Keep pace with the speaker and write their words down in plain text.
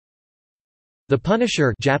The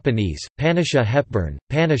Punisher Japanese, Panisha Hepburn,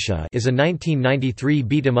 Panisha is a 1993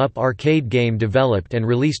 beat-em-up arcade game developed and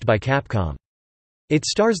released by Capcom. It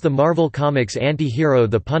stars the Marvel Comics anti-hero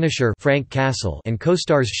The Punisher Frank Castle and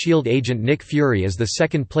co-stars S.H.I.E.L.D. agent Nick Fury as the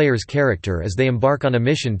second player's character as they embark on a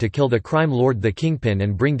mission to kill the crime lord the Kingpin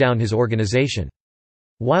and bring down his organization.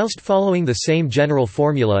 Whilst following the same general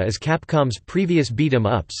formula as Capcom's previous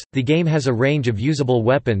beat-em-ups, the game has a range of usable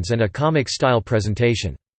weapons and a comic-style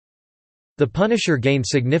presentation. The Punisher gained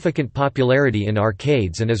significant popularity in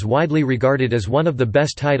arcades and is widely regarded as one of the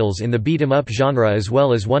best titles in the beat-em-up genre as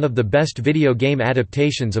well as one of the best video game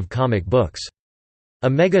adaptations of comic books. A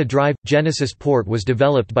Mega Drive Genesis port was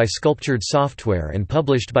developed by Sculptured Software and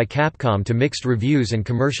published by Capcom to mixed reviews and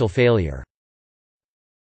commercial failure.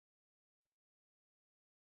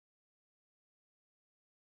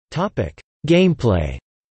 Gameplay.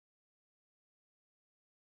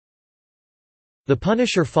 The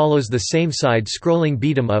Punisher follows the same side-scrolling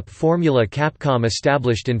beat-em-up formula Capcom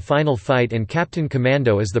established in Final Fight and Captain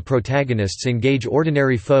Commando as the protagonists engage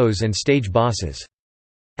ordinary foes and stage bosses.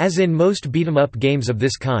 As in most beat-em-up games of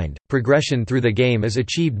this kind, progression through the game is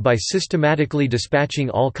achieved by systematically dispatching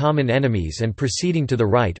all common enemies and proceeding to the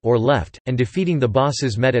right or left, and defeating the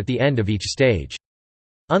bosses met at the end of each stage.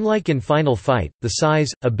 Unlike in Final Fight, the size,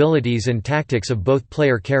 abilities and tactics of both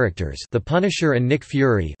player characters, the Punisher and Nick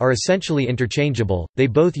Fury, are essentially interchangeable. They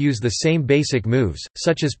both use the same basic moves,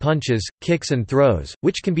 such as punches, kicks and throws,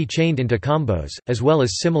 which can be chained into combos, as well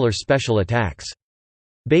as similar special attacks.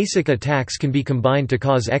 Basic attacks can be combined to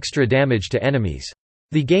cause extra damage to enemies.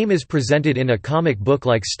 The game is presented in a comic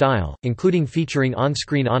book-like style, including featuring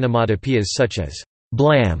on-screen onomatopoeias such as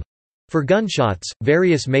blam for gunshots,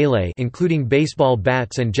 various melee including baseball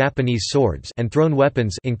bats and Japanese swords and thrown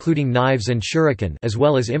weapons including knives and shuriken as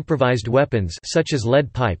well as improvised weapons such as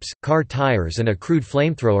lead pipes, car tires and a crude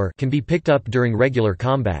flamethrower can be picked up during regular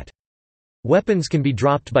combat. Weapons can be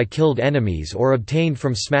dropped by killed enemies or obtained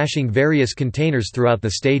from smashing various containers throughout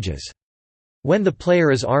the stages. When the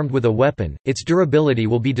player is armed with a weapon, its durability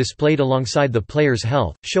will be displayed alongside the player's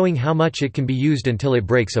health, showing how much it can be used until it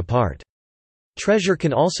breaks apart. Treasure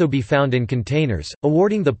can also be found in containers,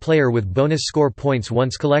 awarding the player with bonus score points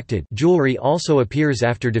once collected. Jewelry also appears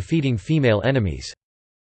after defeating female enemies.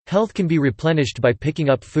 Health can be replenished by picking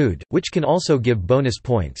up food, which can also give bonus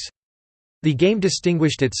points. The game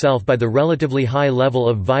distinguished itself by the relatively high level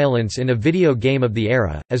of violence in a video game of the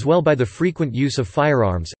era, as well by the frequent use of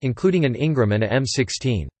firearms, including an Ingram and a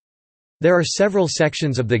M16. There are several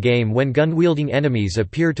sections of the game when gun-wielding enemies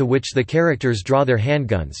appear to which the characters draw their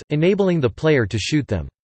handguns, enabling the player to shoot them.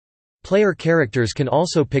 Player characters can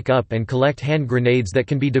also pick up and collect hand grenades that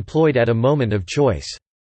can be deployed at a moment of choice.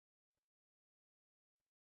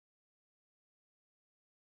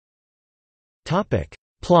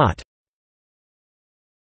 Plot.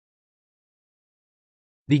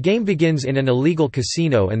 The game begins in an illegal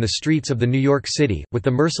casino and the streets of the New York City, with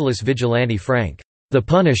the merciless vigilante Frank, the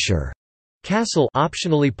Punisher, Castle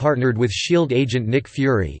optionally partnered with S.H.I.E.L.D. agent Nick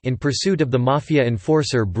Fury in pursuit of the mafia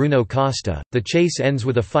enforcer Bruno Costa. The chase ends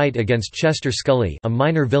with a fight against Chester Scully, a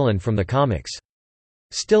minor villain from the comics.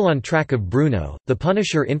 Still on track of Bruno, the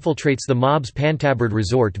Punisher infiltrates the mob's Pantabard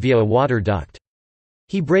resort via a water duct.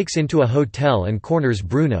 He breaks into a hotel and corners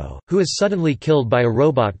Bruno, who is suddenly killed by a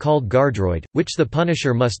robot called Guardroid, which the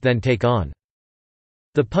Punisher must then take on.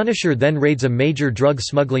 The Punisher then raids a major drug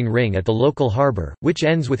smuggling ring at the local harbor, which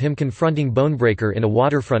ends with him confronting Bonebreaker in a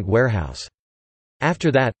waterfront warehouse.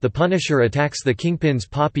 After that, the Punisher attacks the Kingpin's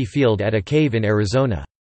poppy field at a cave in Arizona.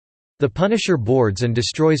 The Punisher boards and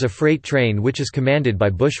destroys a freight train which is commanded by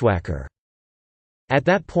Bushwhacker. At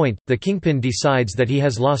that point, the Kingpin decides that he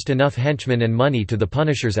has lost enough henchmen and money to the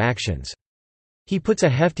Punisher's actions. He puts a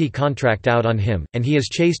hefty contract out on him, and he is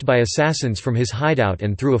chased by assassins from his hideout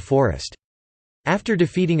and through a forest. After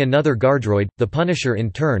defeating another Guardroid, the Punisher in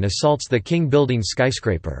turn assaults the King Building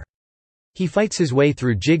skyscraper. He fights his way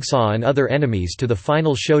through Jigsaw and other enemies to the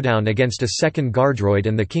final showdown against a second Guardroid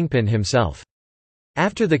and the Kingpin himself.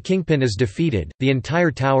 After the Kingpin is defeated, the entire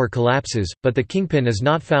tower collapses, but the Kingpin is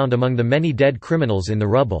not found among the many dead criminals in the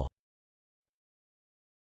rubble.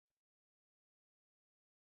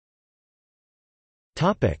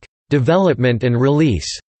 Development and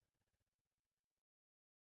release.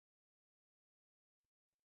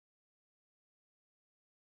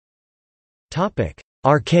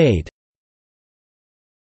 Arcade.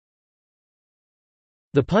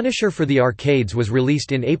 The Punisher for the arcades was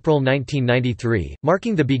released in April 1993,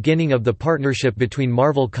 marking the beginning of the partnership between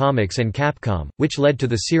Marvel Comics and Capcom, which led to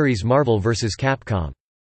the series Marvel vs. Capcom.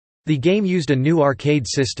 The game used a new arcade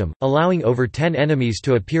system, allowing over 10 enemies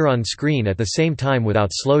to appear on screen at the same time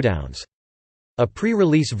without slowdowns. A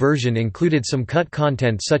pre-release version included some cut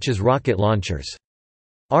content such as rocket launchers.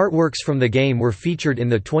 Artworks from the game were featured in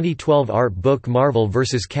the 2012 art book Marvel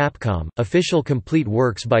vs. Capcom, official complete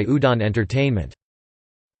works by Udon Entertainment.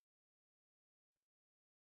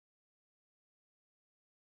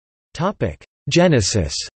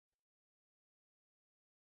 Genesis.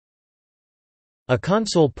 A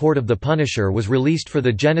console port of The Punisher was released for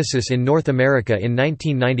the Genesis in North America in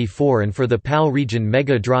 1994 and for the PAL region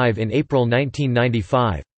Mega Drive in April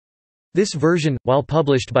 1995. This version, while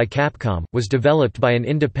published by Capcom, was developed by an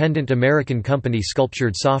independent American company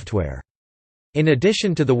Sculptured Software. In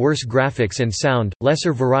addition to the worse graphics and sound,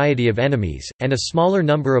 lesser variety of enemies, and a smaller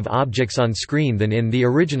number of objects on screen than in the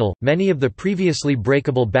original, many of the previously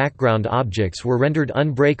breakable background objects were rendered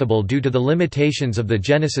unbreakable due to the limitations of the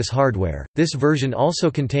Genesis hardware. This version also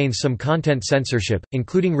contains some content censorship,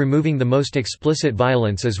 including removing the most explicit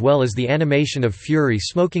violence as well as the animation of Fury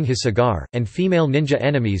smoking his cigar, and female ninja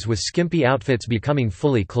enemies with skimpy outfits becoming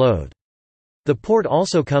fully clothed. The port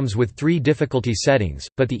also comes with 3 difficulty settings,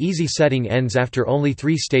 but the easy setting ends after only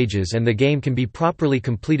 3 stages and the game can be properly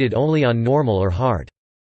completed only on normal or hard.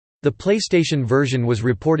 The PlayStation version was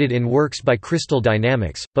reported in works by Crystal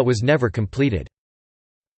Dynamics, but was never completed.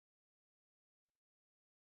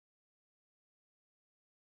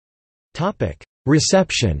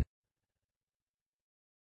 Reception.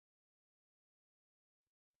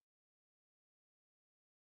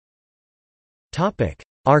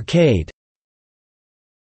 Arcade.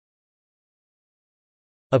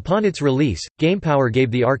 Upon its release, GamePower gave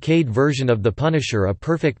the arcade version of The Punisher a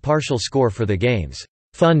perfect partial score for the game's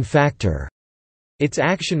fun factor. Its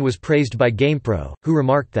action was praised by GamePro, who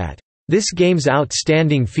remarked that, "This game's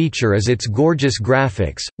outstanding feature is its gorgeous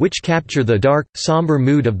graphics, which capture the dark, somber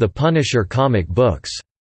mood of the Punisher comic books."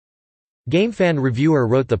 GameFan reviewer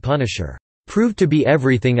wrote The Punisher proved to be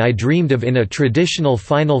everything I dreamed of in a traditional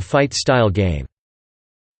Final Fight-style game,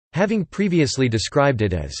 having previously described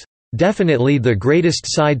it as definitely the greatest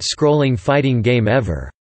side-scrolling fighting game ever,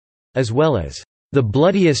 as well as the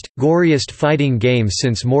bloodiest, goriest fighting game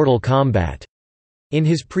since Mortal Kombat, in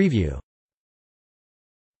his preview.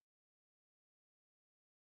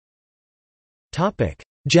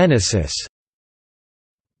 Genesis.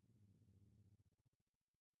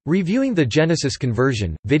 Reviewing the Genesis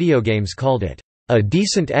conversion, Video Games called it a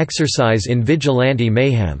decent exercise in vigilante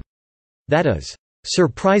mayhem. That is,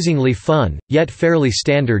 surprisingly fun, yet fairly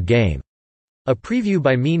standard game. A preview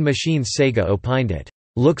by Mean Machines Sega opined it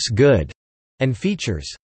looks good and features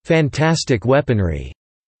fantastic weaponry,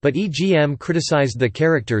 but EGM criticized the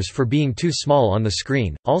characters for being too small on the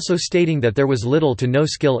screen, also stating that there was little to no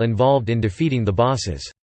skill involved in defeating the bosses.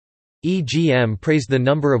 EGM praised the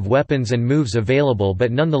number of weapons and moves available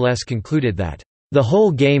but nonetheless concluded that the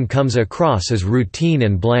whole game comes across as routine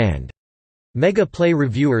and bland. Mega Play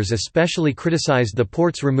reviewers especially criticized the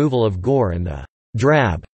port's removal of gore and the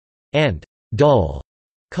drab and dull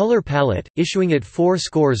color palette, issuing it 4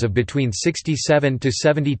 scores of between 67 to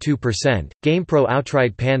 72%. GamePro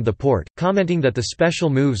outright panned the port, commenting that the special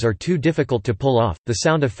moves are too difficult to pull off, the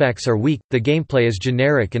sound effects are weak, the gameplay is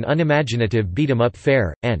generic and unimaginative beat-em-up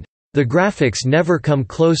fare, and the graphics never come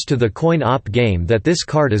close to the coin-op game that this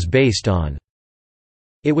card is based on.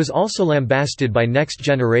 It was also lambasted by Next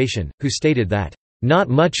Generation, who stated that, "Not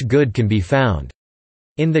much good can be found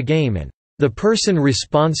in the game and the person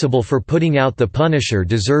responsible for putting out The Punisher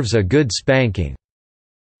deserves a good spanking."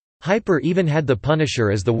 Hyper even had The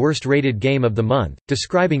Punisher as the worst-rated game of the month,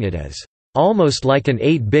 describing it as, "almost like an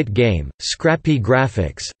 8-bit game, scrappy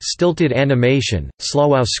graphics, stilted animation,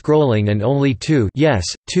 slow scrolling and only two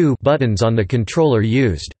buttons on the controller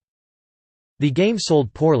used." The game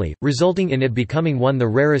sold poorly, resulting in it becoming one of the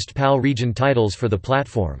rarest PAL region titles for the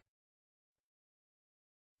platform.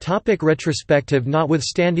 Retrospective.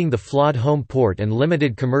 Notwithstanding the flawed home port and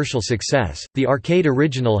limited commercial success, the arcade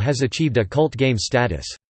original has achieved a cult game status.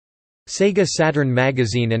 Sega Saturn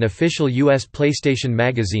magazine and official US PlayStation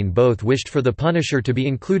magazine both wished for The Punisher to be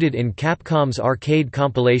included in Capcom's arcade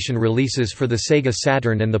compilation releases for the Sega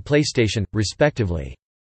Saturn and the PlayStation, respectively.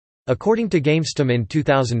 According to GameStom in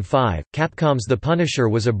 2005, Capcom's The Punisher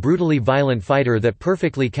was a brutally violent fighter that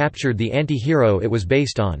perfectly captured the anti-hero it was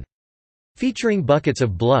based on. Featuring buckets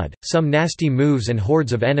of blood, some nasty moves and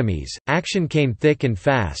hordes of enemies, action came thick and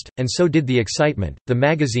fast, and so did the excitement. The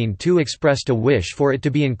magazine too expressed a wish for it to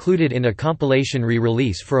be included in a compilation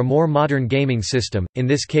re-release for a more modern gaming system, in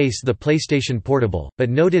this case the PlayStation Portable, but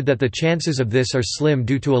noted that the chances of this are slim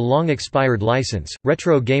due to a long-expired license.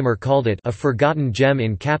 Retro Gamer called it a forgotten gem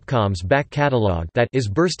in Capcom's back catalog that is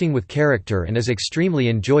bursting with character and is extremely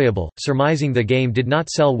enjoyable, surmising the game did not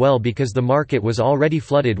sell well because the market was already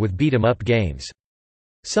flooded with beat-em-up games. games.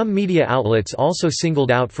 Some media outlets also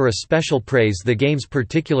singled out for a special praise the game's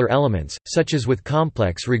particular elements, such as with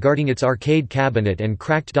Complex regarding its arcade cabinet and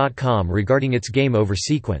Cracked.com regarding its game over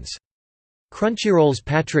sequence. Crunchyroll's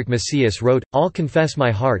Patrick Macias wrote, "I'll confess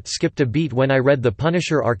my heart skipped a beat when I read the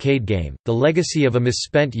Punisher arcade game, the legacy of a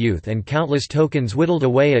misspent youth and countless tokens whittled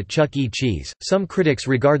away at Chuck E. Cheese." Some critics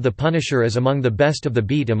regard the Punisher as among the best of the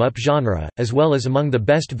beat-em-up genre, as well as among the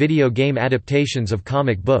best video game adaptations of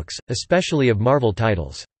comic books, especially of Marvel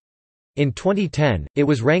titles. In 2010, it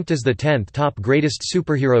was ranked as the 10th top greatest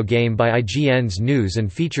superhero game by IGN's News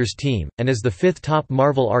and Features team, and as the 5th top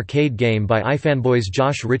Marvel arcade game by iFanboy's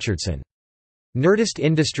Josh Richardson. Nerdist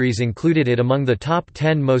Industries included it among the top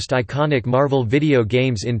 10 most iconic Marvel video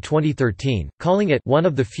games in 2013, calling it one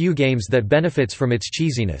of the few games that benefits from its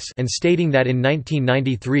cheesiness and stating that in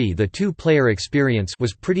 1993 the two-player experience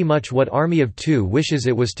was pretty much what Army of Two wishes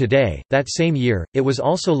it was today. That same year, it was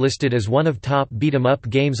also listed as one of top beat-em-up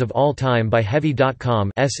games of all time by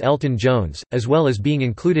Heavy.com's Elton Jones, as well as being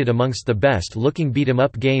included amongst the best-looking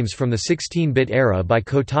beat-em-up games from the 16-bit era by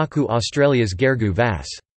Kotaku Australia's Gergu Vass.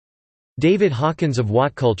 David Hawkins of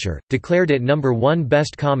WhatCulture declared it number 1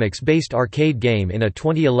 best comics-based arcade game in a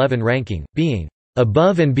 2011 ranking, being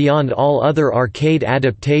above and beyond all other arcade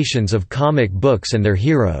adaptations of comic books and their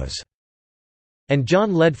heroes. And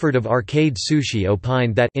John Ledford of Arcade Sushi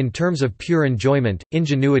opined that, in terms of pure enjoyment,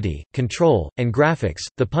 ingenuity, control, and graphics,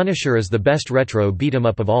 The Punisher is the best retro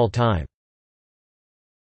beat-em-up of all time.